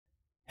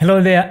Hello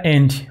there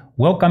and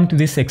welcome to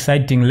this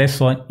exciting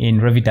lesson in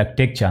Revit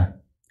architecture.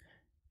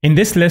 In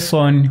this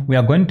lesson, we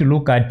are going to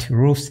look at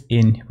roofs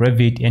in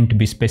Revit, and to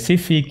be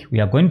specific, we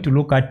are going to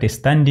look at the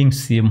standing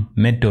seam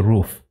metal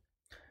roof.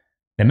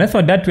 The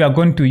method that we are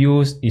going to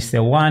use is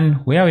the one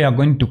where we are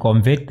going to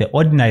convert the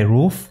ordinary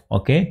roof,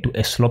 to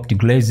a sloped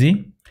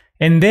glazing.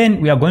 And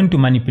then we are going to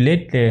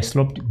manipulate the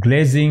sloped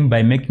glazing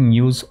by making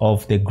use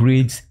of the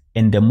grids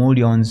and the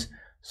mullions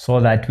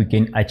so that we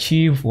can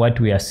achieve what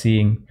we are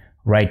seeing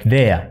right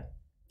there.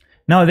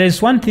 Now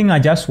there's one thing I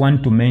just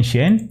want to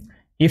mention.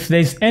 If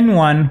there's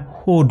anyone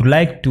who would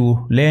like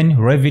to learn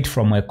Revit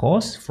from a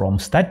course from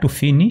start to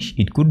finish,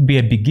 it could be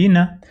a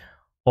beginner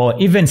or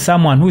even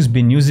someone who's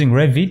been using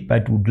Revit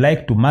but would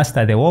like to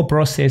master the whole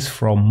process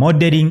from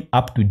modeling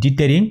up to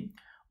detailing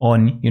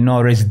on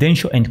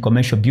residential and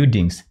commercial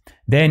buildings,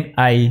 then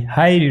I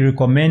highly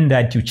recommend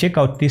that you check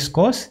out this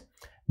course.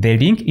 The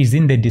link is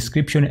in the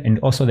description and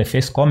also the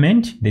first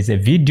comment. There's a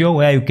video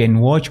where you can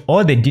watch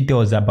all the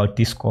details about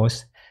this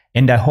course,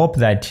 and I hope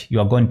that you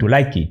are going to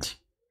like it.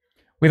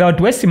 Without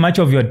wasting much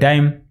of your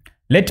time,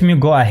 let me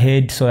go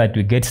ahead so that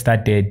we get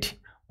started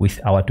with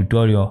our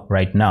tutorial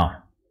right now.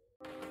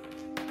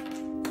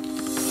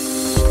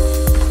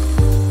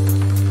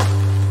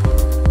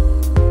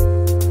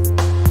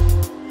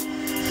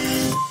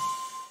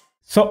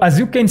 So as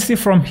you can see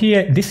from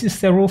here, this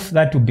is the roof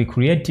that we'll be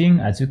creating.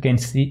 As you can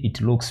see,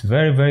 it looks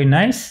very, very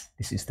nice.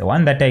 This is the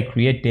one that I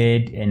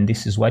created, and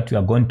this is what we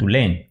are going to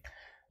learn.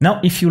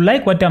 Now, if you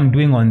like what I'm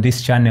doing on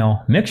this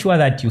channel, make sure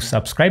that you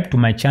subscribe to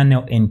my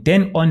channel and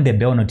turn on the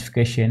bell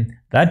notification.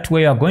 That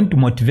way you are going to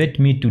motivate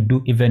me to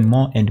do even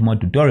more and more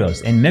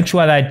tutorials. And make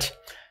sure that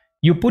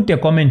you put a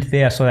comment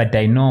there so that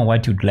I know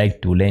what you'd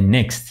like to learn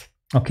next.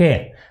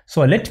 Okay,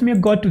 so let me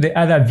go to the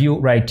other view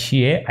right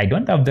here. I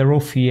don't have the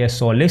roof here,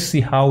 so let's see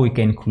how we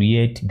can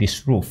create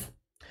this roof.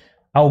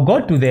 I'll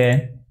go to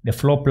the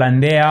floor plan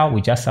there.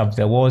 We just have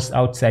the walls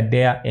outside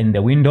there and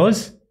the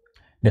windows.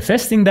 The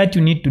first thing that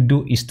you need to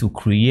do is to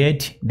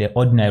create the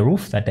ordinary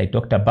roof that I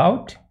talked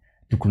about.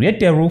 To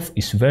create a roof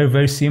is very,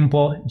 very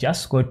simple.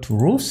 Just go to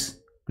roofs,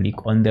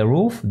 click on the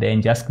roof,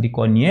 then just click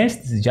on yes.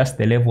 This is just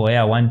the level where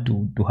I want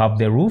to have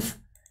the roof.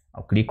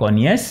 I'll click on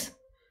yes.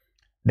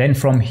 Then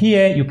from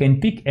here, you can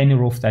pick any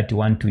roof that you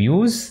want to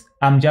use.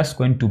 I'm just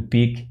going to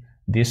pick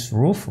this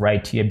roof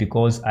right here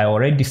because I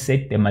already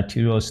set the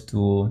materials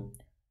to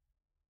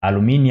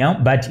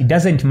aluminum, but it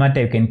doesn't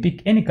matter. You can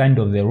pick any kind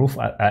of the roof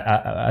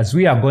as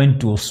we are going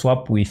to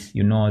swap with,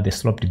 the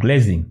sloped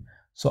glazing.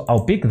 So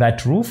I'll pick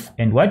that roof,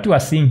 and what you are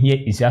seeing here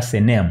is just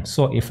a name.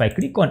 So if I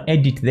click on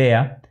edit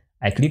there,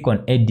 I click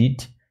on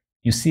edit,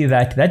 you see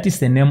that that is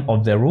the name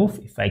of the roof.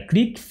 If I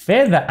click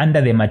further under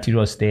the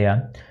materials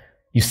there,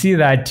 you see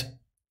that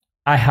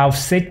I have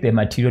set the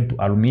material to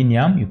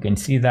aluminum. You can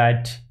see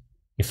that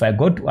if I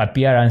go to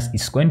appearance,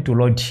 it's going to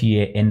load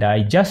here, and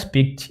I just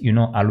picked,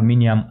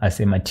 aluminum as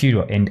a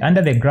material, and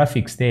under the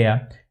graphics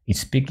there,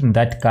 it's picking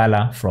that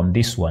color from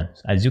this one.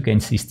 As you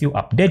can see, still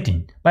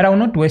updating, but I will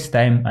not waste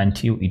time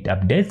until it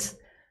updates.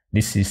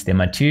 This is the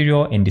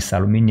material, and this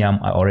aluminum,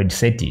 I already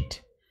set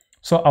it.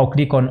 So I'll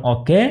click on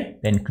OK,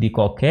 then click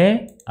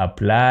OK,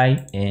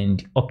 apply,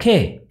 and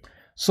OK.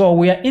 So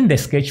we are in the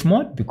sketch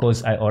mode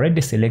because I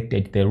already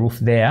selected the roof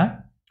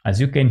there.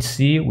 As you can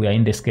see, we are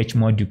in the sketch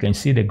mode. You can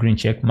see the green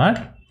check mark.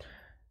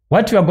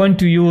 What we are going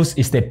to use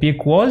is the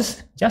peak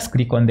walls. Just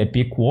click on the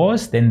peak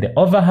walls, then the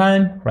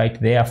overhang right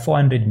there,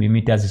 400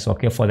 millimeters is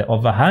okay for the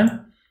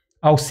overhang.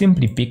 I'll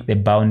simply pick the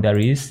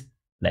boundaries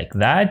like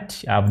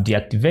that. I've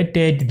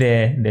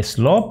deactivated the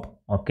slope.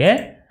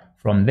 Okay,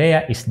 from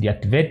there it's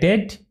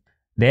deactivated.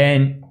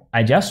 Then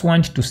I just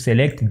want to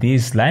select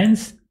these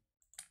lines.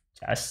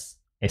 Just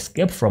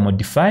escape from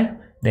modify,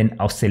 then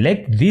I'll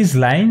select these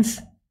lines,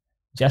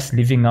 just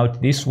leaving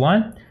out this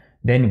one,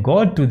 then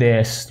go to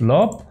the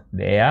slope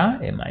there.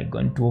 Am I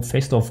going to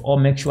first of all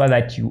make sure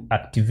that you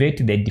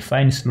activate the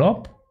define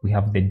slope? We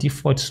have the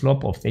default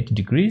slope of 30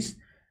 degrees.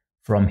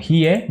 From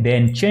here,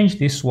 then change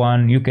this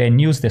one. You can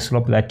use the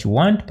slope that you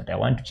want, but I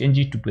want to change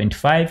it to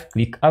 25.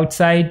 Click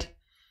outside.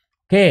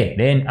 Okay,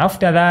 then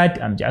after that,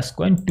 I'm just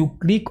going to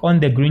click on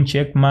the green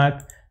check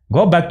mark.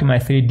 Go back to my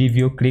 3D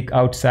view, click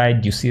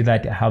outside. You see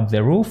that I have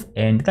the roof,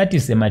 and that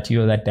is the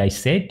material that I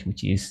set,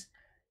 which is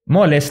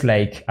more or less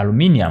like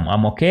aluminum.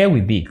 I'm okay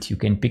with it. You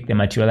can pick the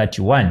material that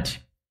you want.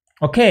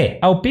 Okay,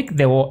 I'll pick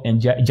the wall and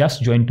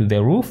just join to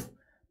the roof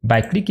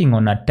by clicking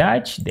on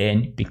attach,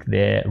 then pick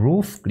the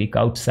roof, click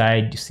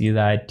outside. You see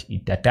that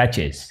it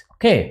attaches.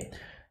 Okay,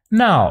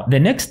 now the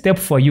next step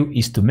for you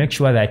is to make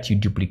sure that you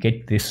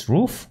duplicate this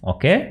roof.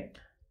 Okay,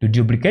 to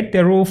duplicate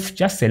the roof,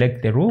 just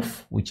select the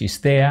roof, which is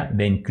there,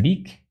 then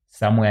click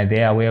somewhere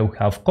there where we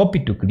have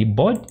copy to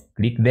clipboard,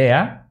 click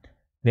there,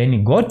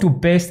 then go to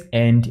paste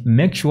and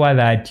make sure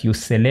that you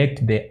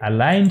select the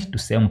aligned to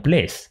same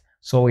place.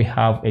 So we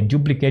have a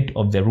duplicate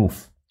of the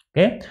roof.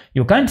 Okay,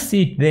 you can't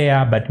see it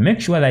there, but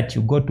make sure that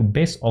you go to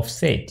base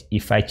offset.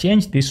 If I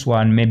change this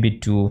one maybe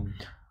to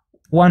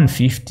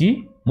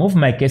 150, move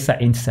my cursor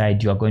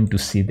inside, you are going to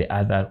see the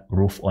other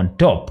roof on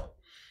top.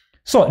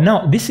 So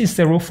now this is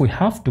the roof we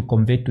have to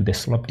convert to the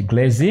sloped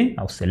glazing.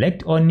 I'll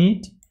select on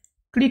it,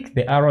 click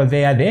the arrow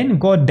there, then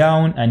go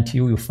down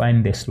until you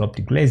find the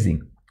sloped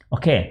glazing.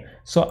 Okay,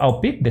 so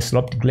I'll pick the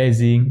sloped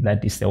glazing,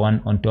 that is the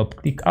one on top,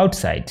 click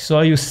outside.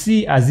 So you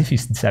see as if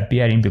it's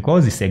disappearing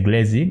because it's a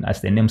glazing,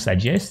 as the name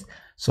suggests.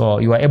 So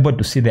you are able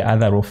to see the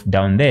other roof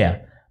down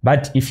there.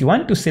 But if you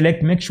want to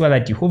select, make sure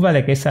that you hover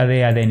the cursor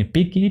there, then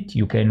pick it.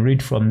 You can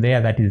read from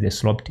there, that is the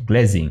sloped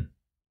glazing.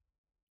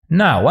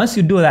 Now, once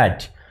you do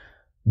that,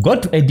 go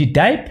to edit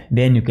type,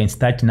 then you can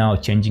start now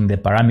changing the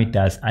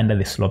parameters under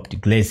the sloped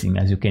glazing,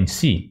 as you can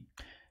see.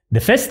 The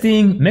first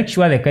thing, make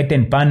sure the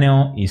curtain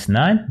panel is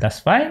none,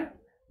 that's fine.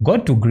 Go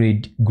to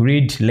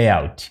grid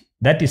layout.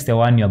 That is the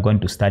one you're going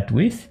to start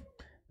with.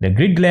 The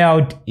grid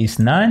layout is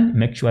none.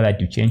 Make sure that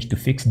you change to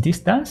fixed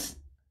distance.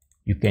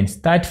 You can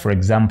start, for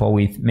example,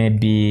 with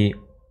maybe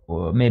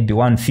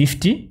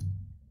 150.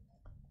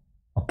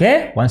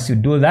 Okay, once you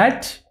do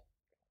that,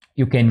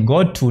 you can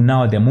go to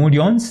now the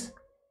mullions.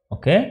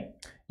 Okay,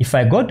 if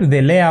I go to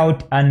the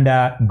layout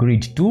under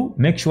grid 2,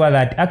 make sure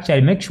that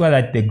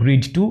the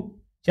grid 2,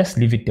 just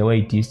leave it the way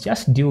it is.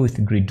 Just deal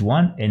with grid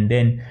 1 and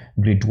then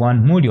grid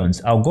 1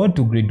 mullions. I'll go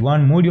to grid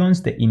 1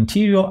 mullions. The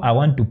interior, I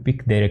want to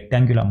pick the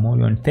rectangular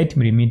mullion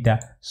 30mm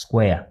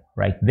square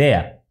right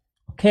there.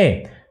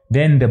 Okay,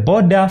 then the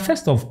border,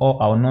 first of all,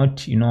 I'll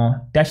not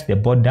touch the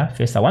border.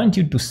 First, I want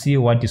you to see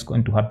what is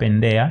going to happen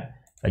there.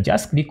 I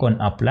just click on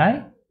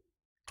apply,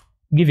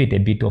 give it a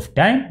bit of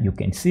time. You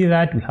can see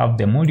that we have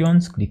the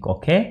mullions. Click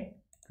OK,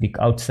 click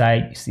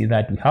outside. You see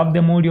that we have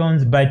the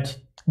mullions, but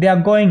they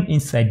are going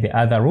inside the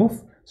other roof.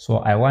 So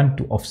I want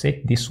to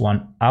offset this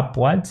one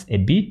upwards a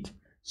bit.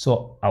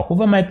 So I'll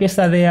hover my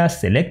cursor there,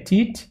 select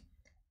it,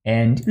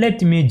 and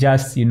let me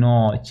just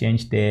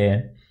change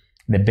the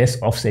base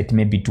offset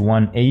maybe to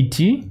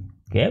 180.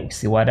 Okay, we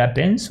see what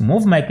happens.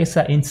 Move my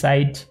cursor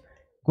inside.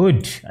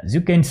 Good. As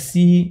you can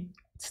see,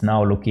 it's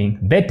now looking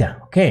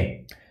better.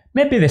 Okay,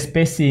 maybe the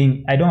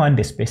spacing, I don't want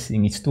the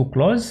spacing, it's too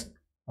close.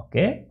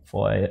 Okay,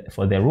 for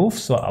the roof.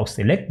 So I'll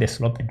select the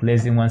sloped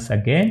glazing once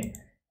again.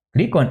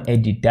 Click on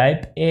edit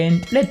type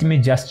and let me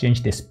just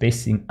change the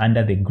spacing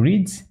under the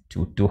grids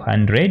to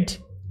 200.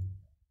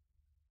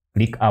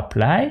 Click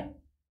apply.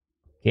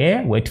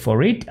 Okay, wait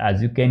for it.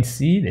 As you can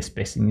see, the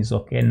spacing is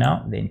okay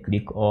now. Then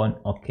click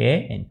on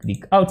OK and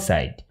click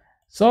outside.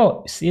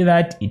 So see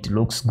that it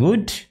looks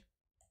good.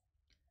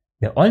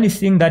 The only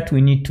thing that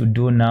we need to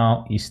do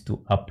now is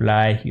to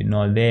apply,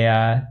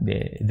 there,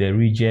 the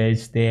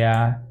ridges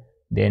there.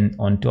 Then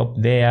on top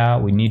there,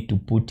 we need to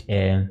put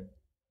a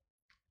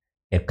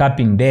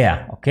capping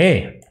there.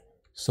 Okay,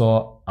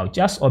 so I'll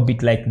just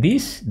orbit like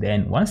this.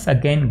 Then once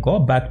again, go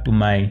back to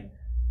my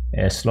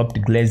sloped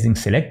glazing,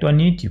 select on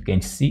it. You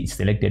can see it's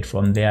selected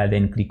from there.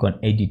 Then click on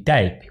edit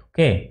type.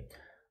 Okay,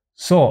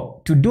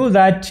 so to do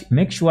that,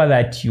 make sure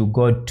that you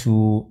go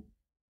to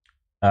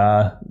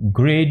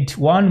grid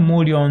 1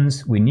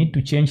 mullions. We need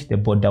to change the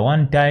border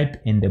 1 type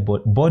and the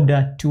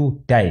border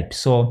 2 type.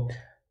 So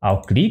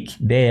I'll click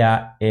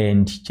there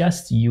and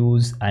just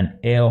use an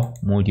L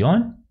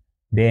mullion.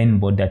 Then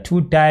border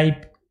 2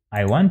 type,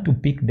 I want to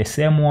pick the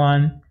same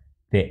one,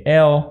 the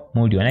L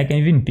mullion. I can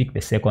even pick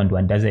the second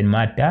one, doesn't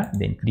matter.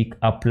 Then click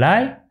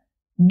apply.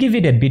 Give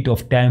it a bit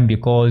of time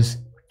because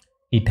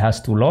it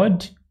has to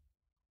load.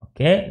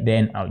 Okay,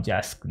 then I'll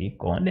just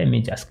click on, let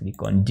me just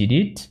click on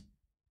delete.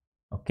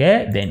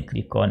 Okay, then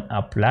click on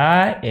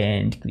apply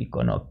and click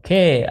on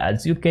OK.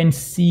 As you can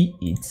see,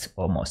 it's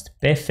almost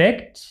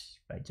perfect.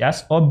 If I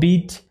just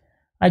orbit,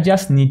 I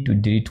just need to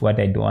delete what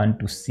I don't want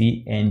to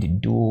see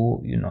and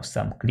do,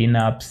 some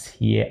cleanups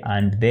here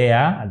and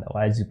there.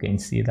 Otherwise, you can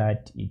see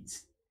that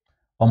it's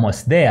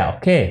almost there.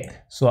 Okay,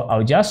 so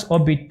I'll just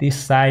orbit this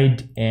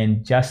side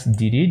and just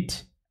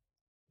delete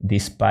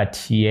this part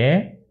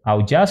here.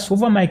 I'll just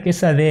hover my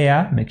cursor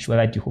there. Make sure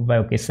that you hover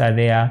your cursor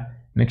there.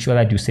 Make sure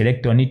that you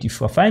select on it. If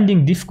you're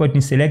finding difficult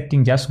in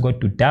selecting, just go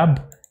to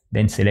tab,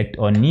 then select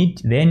on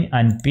it, then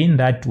unpin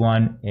that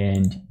one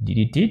and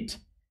delete it.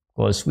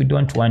 Because we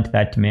don't want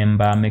that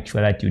member, make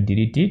sure that you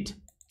delete it.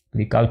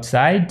 Click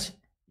outside,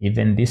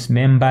 even this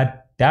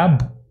member,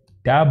 tab,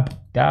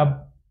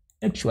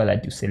 make sure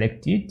that you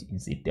select it.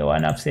 Is it the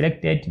one I've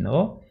selected?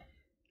 No.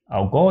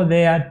 I'll go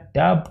there,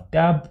 tab.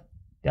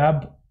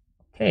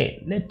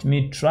 Okay, let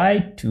me try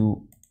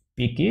to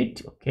pick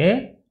it.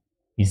 Okay,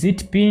 is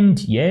it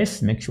pinned?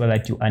 Yes. Make sure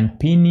that you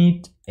unpin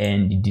it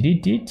and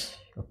delete it.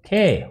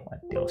 Okay,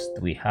 what else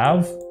do we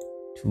have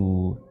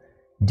to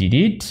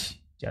delete?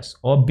 Just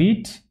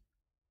orbit.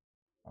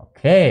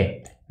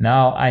 Okay,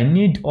 now I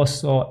need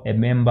also a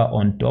member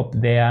on top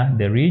there,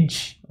 the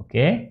ridge.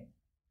 Okay,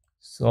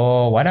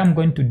 so what I'm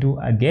going to do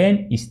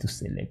again is to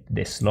select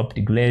the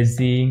sloped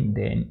glazing,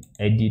 then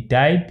edit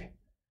type.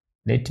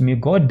 Let me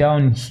go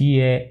down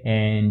here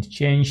and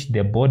change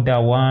the border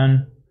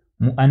 1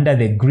 under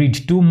the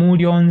grid 2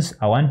 mullions.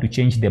 I want to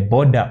change the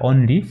border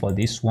only for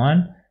this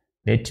one.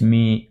 Let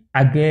me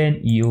again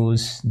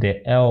use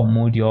the L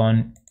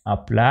mullion,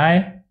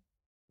 apply,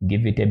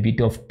 give it a bit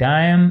of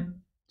time.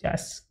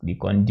 Just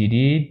click on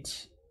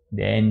delete,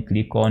 then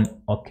click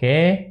on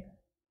OK.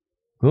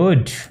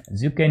 Good.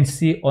 As you can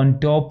see on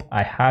top,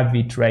 I have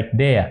it right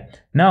there.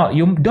 Now,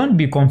 you don't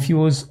be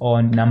confused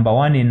on number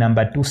 1 and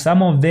number 2.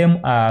 Some of them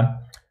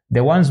are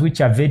the ones which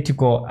are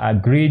vertical are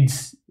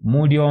grids,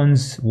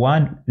 mullions,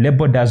 one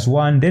labeled as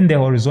 1. Then the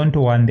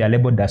horizontal one, they are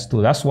labeled as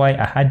 2. That's why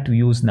I had to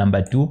use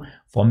number 2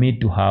 for me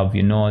to have,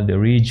 you know, the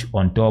ridge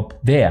on top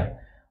there.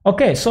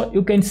 Okay, so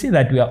you can see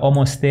that we are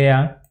almost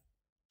there.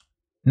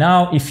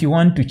 Now, if you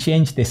want to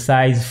change the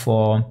size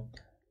for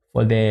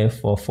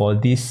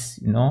this,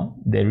 you know,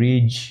 the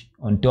ridge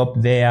on top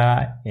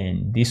there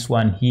and this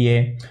one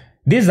here,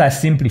 these are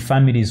simply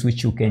families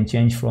which you can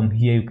change from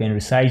here. You can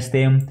resize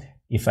them.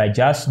 If I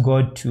just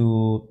go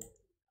to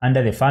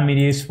under the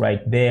families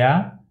right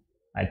there,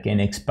 I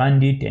can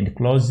expand it and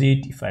close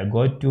it. If I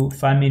go to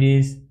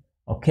families,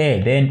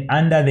 okay, then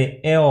under the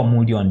L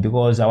mullion,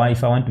 because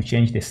if I want to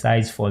change the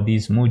size for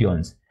these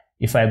mullions,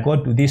 if I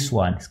go to this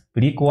one,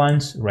 click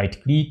once,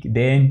 right click,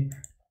 then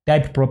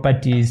type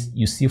properties.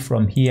 You see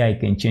from here, I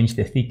can change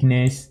the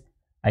thickness.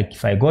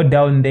 If I go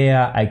down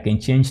there, I can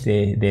change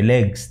the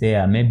legs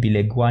there, maybe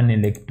leg 1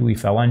 and leg 2.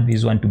 If I want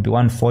this one to be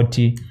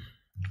 140,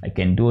 I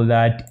can do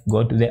that.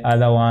 Go to the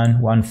other one,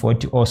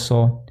 140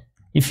 also.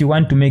 If you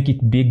want to make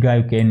it bigger,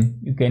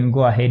 you can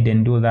go ahead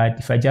and do that.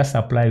 If I just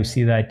apply, you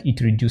see that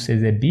it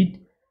reduces a bit.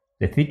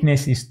 The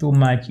thickness is too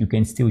much. You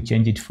can still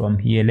change it from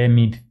here. Let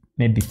me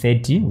maybe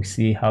 30. We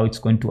see how it's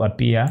going to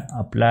appear.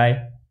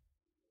 Apply.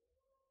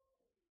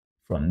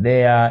 From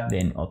there,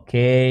 then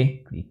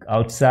okay, click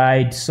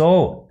outside.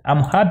 So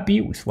I'm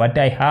happy with what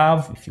I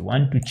have. If you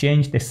want to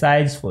change the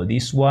size for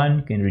this one,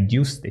 you can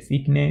reduce the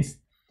thickness.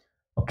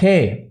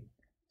 Okay,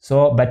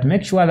 so but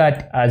make sure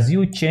that as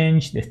you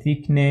change the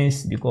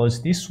thickness,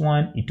 because this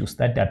one, it will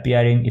start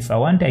appearing. If I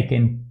want, I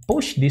can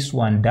push this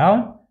one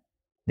down.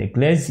 The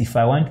glaze, if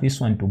I want this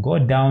one to go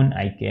down,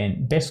 I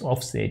can base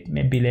offset.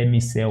 Maybe let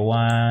me say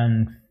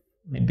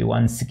maybe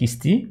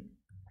 160.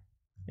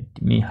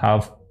 Let me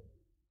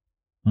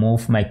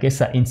move my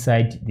cursor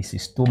inside. This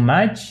is too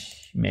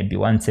much. Maybe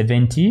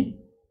 170.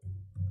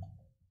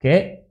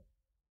 Okay,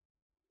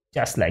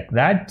 just like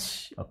that.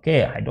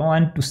 Okay, I don't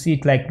want to see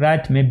it like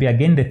that. Maybe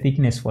again the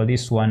thickness for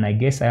this one, I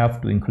guess I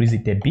have to increase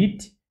it a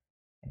bit.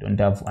 I don't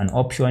have an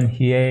option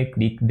here.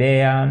 Click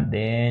there,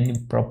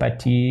 then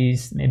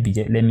properties. Maybe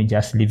let me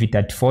just leave it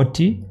at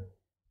 40.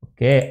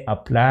 Okay,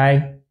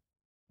 apply.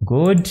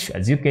 Good.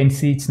 As you can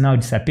see, it's now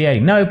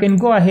disappearing. Now you can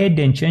go ahead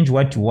and change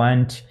what you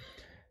want.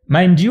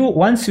 Mind you,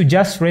 once you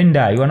just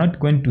render, you are not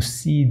going to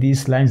see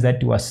these lines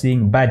that you are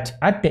seeing, but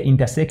at the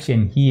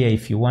intersection here,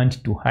 if you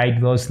want to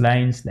hide those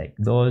lines like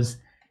those,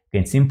 you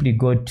can simply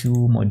go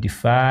to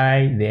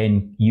modify,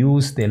 then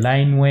use the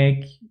line work,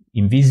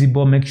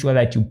 invisible. Make sure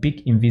that you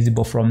pick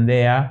invisible from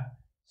there.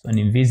 So on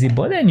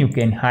invisible, then you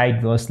can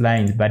hide those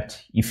lines.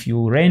 But if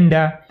you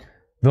render,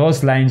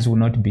 those lines will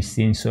not be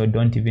seen, so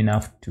don't even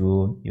have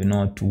to, you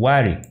know, to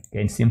worry. You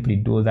can simply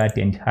do that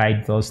and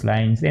hide those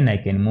lines. Then I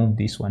can move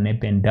this one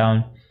up and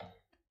down,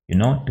 you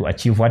know, to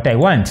achieve what I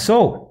want.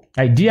 So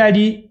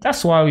ideally,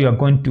 that's why you are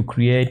going to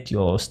create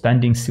your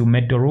standing sill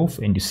metal roof,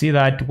 and you see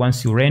that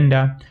once you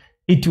render,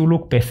 it will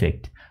look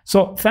perfect.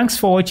 So thanks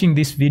for watching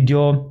this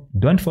video.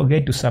 Don't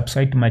forget to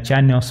subscribe to my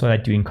channel so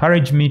that you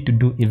encourage me to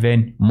do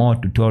even more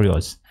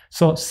tutorials.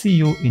 So see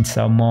you in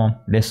some more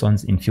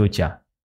lessons in future.